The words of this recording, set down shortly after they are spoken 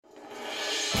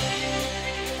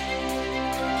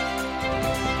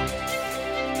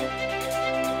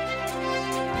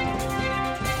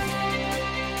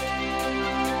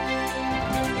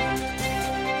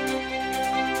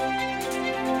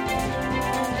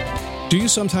Do you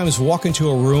sometimes walk into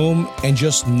a room and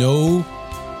just know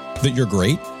that you're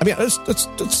great? I mean, let's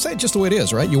say it just the way it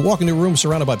is, right? You walk into a room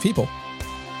surrounded by people,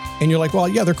 and you're like, well,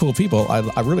 yeah, they're cool people.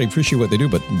 I really appreciate what they do,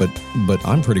 but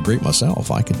I'm pretty great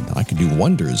myself. I could do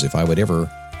wonders if I would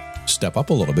ever step up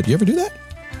a little bit. Do you ever do that?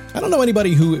 I don't know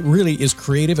anybody who really is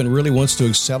creative and really wants to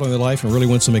excel in their life and really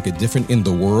wants to make a difference in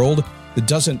the world that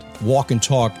doesn't walk and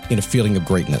talk in a feeling of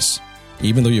greatness,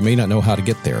 even though you may not know how to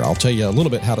get there. I'll tell you a little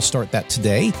bit how to start that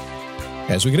today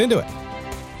as we get into it.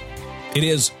 It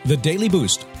is the Daily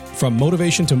Boost from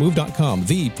motivationtomove.com,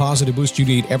 the positive boost you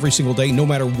need every single day, no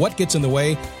matter what gets in the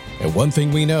way. And one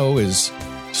thing we know is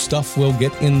stuff will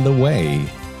get in the way.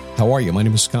 How are you? My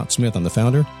name is Scott Smith. I'm the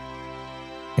founder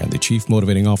and the chief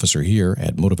motivating officer here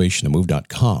at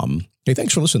motivationtomove.com. Hey,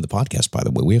 thanks for listening to the podcast, by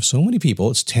the way. We have so many people.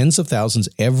 It's tens of thousands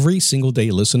every single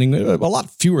day listening. A lot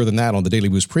fewer than that on the Daily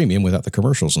Boost Premium without the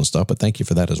commercials and stuff, but thank you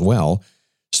for that as well.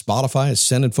 Spotify is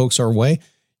sending folks our way.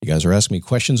 You guys are asking me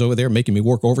questions over there, making me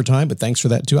work overtime, but thanks for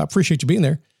that too. I appreciate you being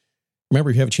there. Remember,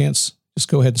 if you have a chance, just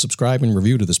go ahead and subscribe and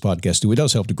review to this podcast too. It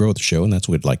does help to grow the show, and that's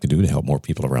what we'd like to do to help more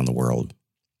people around the world.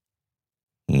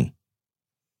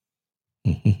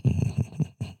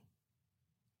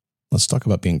 Let's talk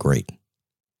about being great.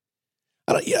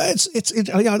 Let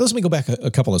me go back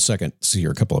a couple of seconds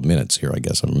here, a couple of minutes here, I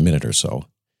guess, a minute or so.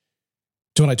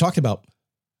 So when I talked about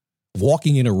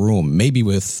walking in a room, maybe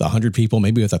with 100 people,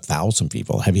 maybe with 1,000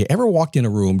 people, have you ever walked in a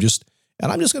room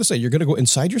and I'm just going to say, you're going to go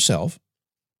inside yourself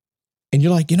and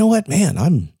you're like, you know what, man,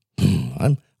 I'm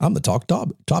the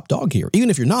top dog here. Even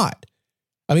if you're not.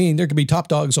 I mean, there could be top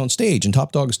dogs on stage and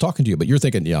top dogs talking to you, but you're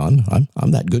thinking, yeah,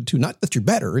 I'm that good too. Not that you're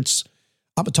better.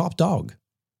 I'm a top dog.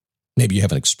 Maybe you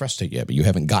haven't expressed it yet, but you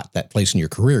haven't got that place in your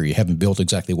career. You haven't built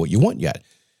exactly what you want yet.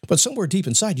 But somewhere deep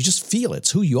inside, you just feel it's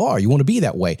who you are. You want to be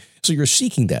that way. So you're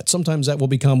seeking that. Sometimes that will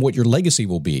become what your legacy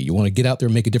will be. You want to get out there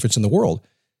and make a difference in the world.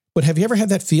 But have you ever had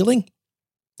that feeling?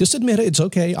 Just admit it. It's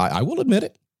okay. I will admit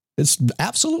it. It's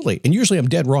absolutely. And usually I'm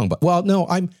dead wrong. But, well, no,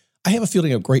 I have a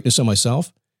feeling of greatness in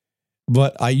myself.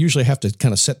 But I usually have to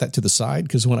kind of set that to the side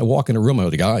because when I walk in a room,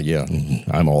 I'm like, yeah,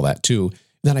 I'm all that too.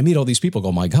 Then I meet all these people,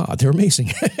 go, my God, they're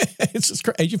amazing. It's just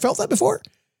crazy. Have you felt that before?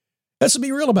 Let's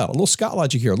be real about it. A little Scott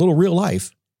logic here, a little real life.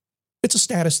 It's a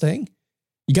status thing.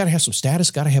 You got to have some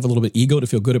status, got to have a little bit of ego to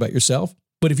feel good about yourself.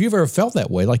 But if you've ever felt that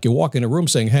way, like you walk in a room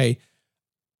saying, hey,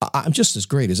 I'm just as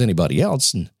great as anybody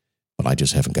else, but I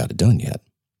just haven't got it done yet.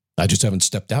 I just haven't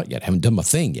stepped out yet, haven't done my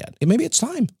thing yet. And maybe it's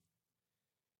time.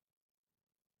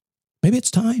 Maybe it's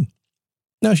time.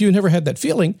 Now, if you've never had that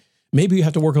feeling, maybe you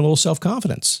have to work on a little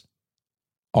self-confidence.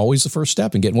 Always the first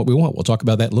step in getting what we want. We'll talk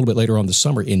about that a little bit later on this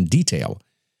summer in detail.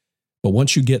 But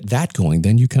once you get that going,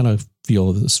 then you kind of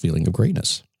feel this feeling of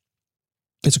greatness.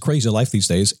 It's a crazy life these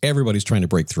days. Everybody's trying to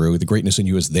break through. The greatness in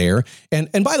you is there.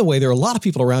 And by the way, there are a lot of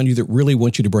people around you that really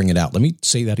want you to bring it out. Let me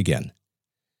say that again.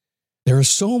 There are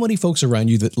so many folks around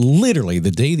you that literally the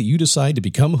day that you decide to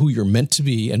become who you're meant to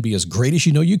be and be as great as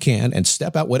you know you can and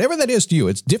step out, whatever that is to you,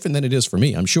 it's different than it is for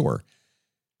me, I'm sure.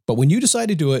 But when you decide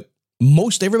to do it,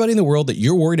 most everybody in the world that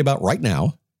you're worried about right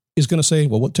now is going to say,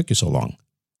 well, what took you so long?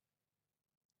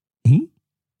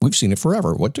 We've seen it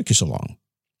forever. What took you so long?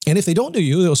 And if they don't do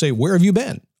you, they'll say, where have you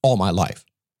been all my life?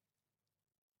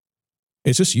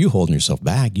 It's just you holding yourself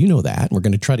back. You know that. We're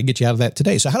going to try to get you out of that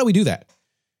today. So how do we do that?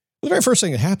 Well, the very first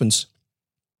thing that happens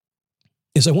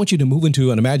is I want you to move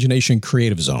into an imagination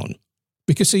creative zone.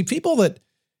 Because see, people that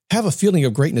have a feeling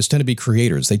of greatness tend to be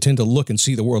creators. They tend to look and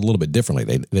see the world a little bit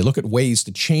differently. They look at ways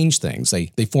to change things.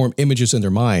 They form images in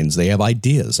their minds. They have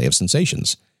ideas. They have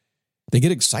sensations. They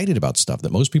get excited about stuff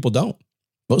that most people don't.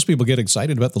 Most people get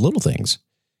excited about the little things.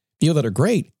 People that are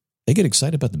great, they get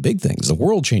excited about the big things, the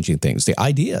world-changing things, the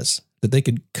ideas that they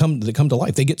could come to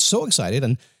life. They get so excited.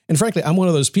 And frankly, I'm one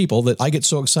of those people that I get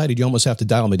so excited, you almost have to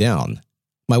dial me down.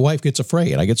 My wife gets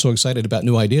afraid. I get so excited about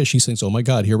new ideas. She thinks, oh my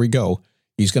God, here we go.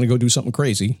 He's going to go do something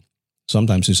crazy.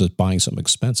 Sometimes he's just buying something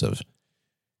expensive.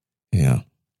 Yeah.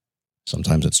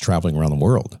 Sometimes it's traveling around the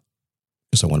world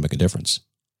because I want to make a difference.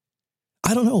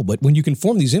 I don't know, but when you can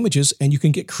form these images and you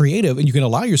can get creative and you can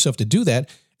allow yourself to do that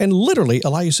and literally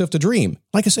allow yourself to dream.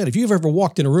 Like I said, if you've ever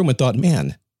walked in a room and thought,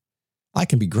 man, I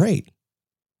can be great.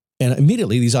 And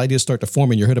immediately these ideas start to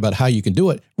form in your head about how you can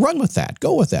do it. Run with that.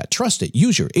 Go with that. Trust it.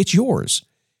 It's yours.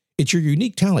 It's your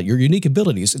unique talent, your unique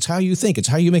abilities. It's how you think. It's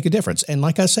how you make a difference. And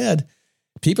like I said,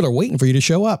 people are waiting for you to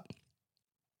show up.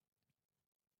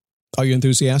 Are you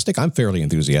enthusiastic? I'm fairly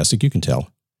enthusiastic. You can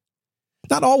tell.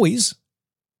 Not always.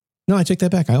 No, I take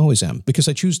that back. I always am because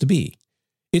I choose to be.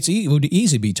 It would be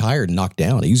easy to be tired and knocked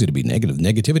down, easy to be negative.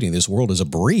 Negativity in this world is a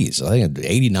breeze. I think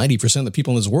 80, 90% of the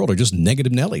people in this world are just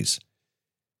negative Nellies.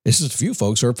 It's just a few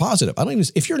folks who are positive.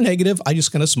 If you're negative, I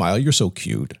just kind of smile. You're so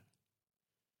cute.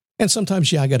 And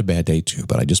sometimes, I got a bad day too,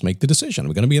 but I just make the decision.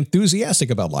 I'm going to be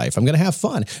enthusiastic about life. I'm going to have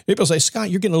fun. People say,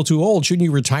 Scott, you're getting a little too old. Shouldn't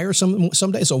you retire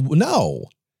someday? So no,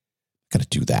 I'm going to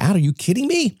do that. Are you kidding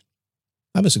me?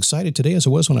 I'm as excited today as I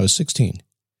was when I was 16.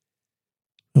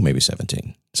 Well, maybe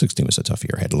 17. 16 was a tough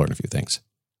year. I had to learn a few things.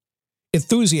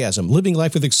 Enthusiasm, living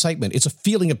life with excitement. It's a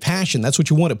feeling of passion. That's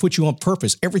what you want. It puts you on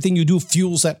purpose. Everything you do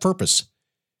fuels that purpose.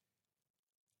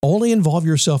 Only involve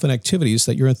yourself in activities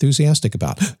that you're enthusiastic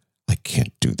about. I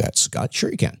can't do that, Scott. Sure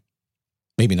you can.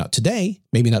 Maybe not today.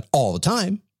 Maybe not all the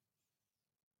time.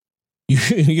 You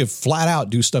can flat out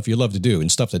do stuff you love to do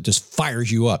and stuff that just fires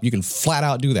you up. You can flat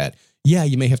out do that. Yeah,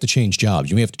 you may have to change jobs.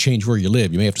 You may have to change where you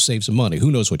live. You may have to save some money.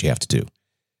 Who knows what you have to do?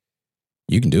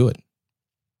 You can do it.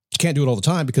 You can't do it all the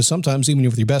time because sometimes even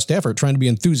with your best effort, trying to be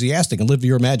enthusiastic and live to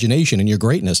your imagination and your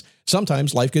greatness,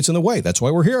 sometimes life gets in the way. That's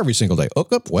why we're here every single day. Oh,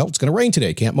 well, it's going to rain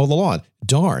today. Can't mow the lawn.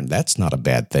 Darn, that's not a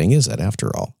bad thing, is it,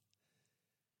 after all?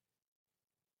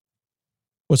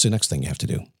 What's the next thing you have to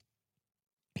do?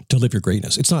 To live your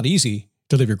greatness. It's not easy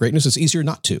to live your greatness. It's easier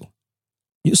not to.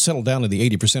 You settle down to the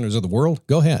 80%ers of the world.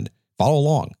 Go ahead. Follow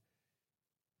along.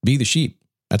 Be the sheep.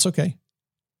 That's okay.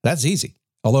 That's easy.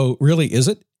 Although, really, is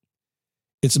it?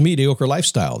 It's a mediocre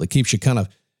lifestyle that keeps you kind of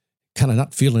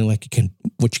not feeling like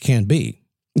what you can be.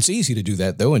 It's easy to do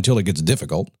that, though, until it gets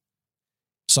difficult.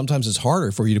 Sometimes it's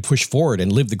harder for you to push forward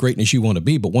and live the greatness you want to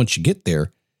be. But once you get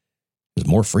there, there's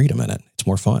more freedom in it. It's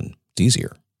more fun. It's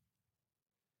easier.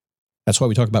 That's why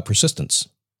we talk about persistence.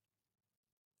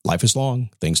 Life is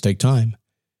long. Things take time.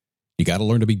 You got to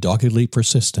learn to be doggedly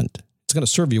persistent. It's going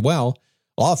to serve you well.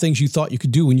 A lot of things you thought you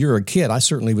could do when you were a kid. I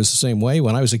certainly was the same way.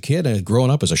 When I was a kid and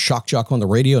growing up as a shock jock on the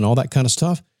radio and all that kind of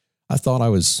stuff, I thought I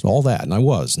was all that, and I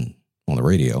was on the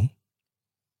radio.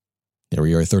 There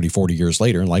we are 30, 40 years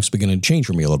later, and life's beginning to change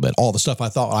for me a little bit. All the stuff I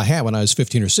thought I had when I was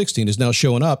 15 or 16 is now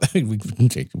showing up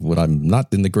when I'm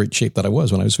not in the great shape that I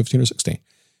was when I was 15 or 16.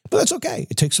 But that's okay.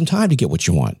 It takes some time to get what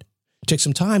you want. It takes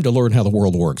some time to learn how the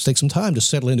world works. It takes some time to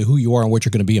settle into who you are and what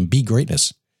you're going to be and be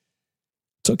greatness.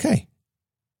 It's okay.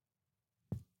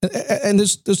 And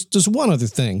there's one other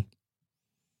thing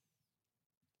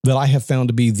that I have found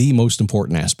to be the most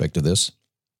important aspect of this.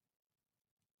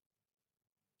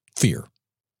 Fear.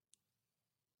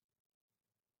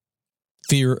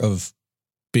 Fear of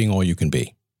being all you can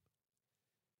be.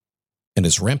 And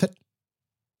it's rampant.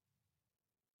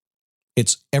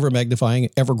 It's ever magnifying,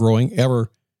 ever growing, ever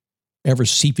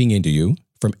seeping into you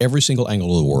from every single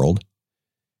angle of the world.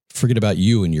 Forget about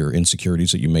you and your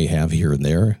insecurities that you may have here and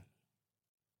there.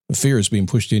 Fear is being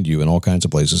pushed into you in all kinds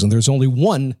of places, and there's only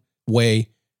one way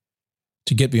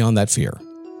to get beyond that fear.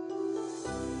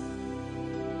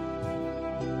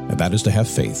 And that is to have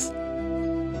faith.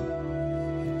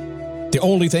 The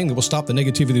only thing that will stop the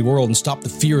negativity of the world and stop the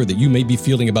fear that you may be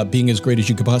feeling about being as great as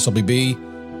you could possibly be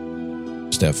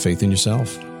is to have faith in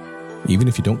yourself, even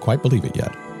if you don't quite believe it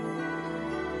yet.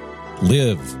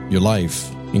 Live your life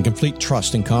in complete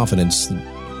trust and confidence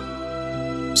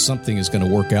that something is going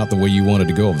to work out the way you want it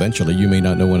to go eventually. You may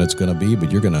not know when it's going to be,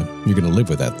 but you're going to live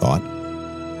with that thought.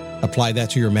 Apply that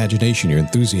to your imagination, your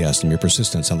enthusiasm, your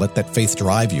persistence, and let that faith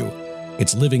drive you.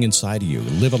 It's living inside of you.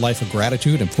 Live a life of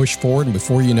gratitude and push forward, and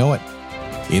before you know it,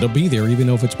 it'll be there, even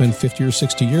if it's been 50 or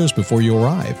 60 years before you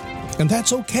arrive. And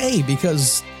that's okay,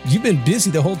 because you've been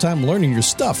busy the whole time learning your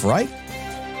stuff, right?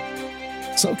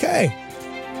 It's okay.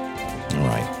 All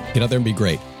right. Get out there and be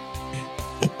great.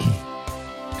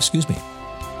 Excuse me.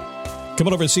 Come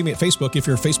on over and see me at Facebook if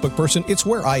you're a Facebook person. It's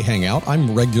where I hang out.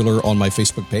 I'm regular on my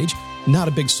Facebook page. Not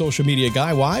a big social media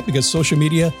guy. Why? Because social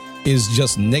media is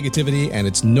just negativity and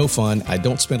it's no fun. I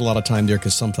don't spend a lot of time there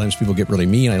because sometimes people get really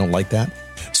mean. I don't like that.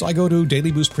 So I go to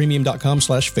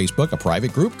dailyboostpremium.com/Facebook, a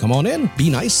private group. Come on in.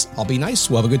 Be nice. I'll be nice.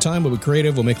 We'll have a good time. We'll be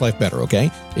creative. We'll make life better, okay?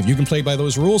 If you can play by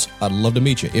those rules, I'd love to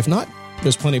meet you. If not,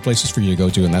 there's plenty of places for you to go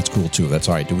to, and that's cool too. That's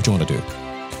all right. Do what you want to do.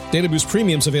 Daily Boost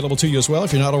Premium's available to you as well.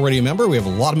 If you're not already a member, we have a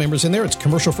lot of members in there. It's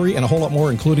commercial free and a whole lot more,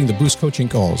 including the Boost coaching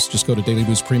calls. Just go to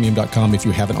dailyboostpremium.com if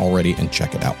you haven't already and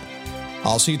check it out.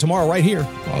 I'll see you tomorrow right here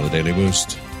on the Daily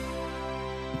Boost.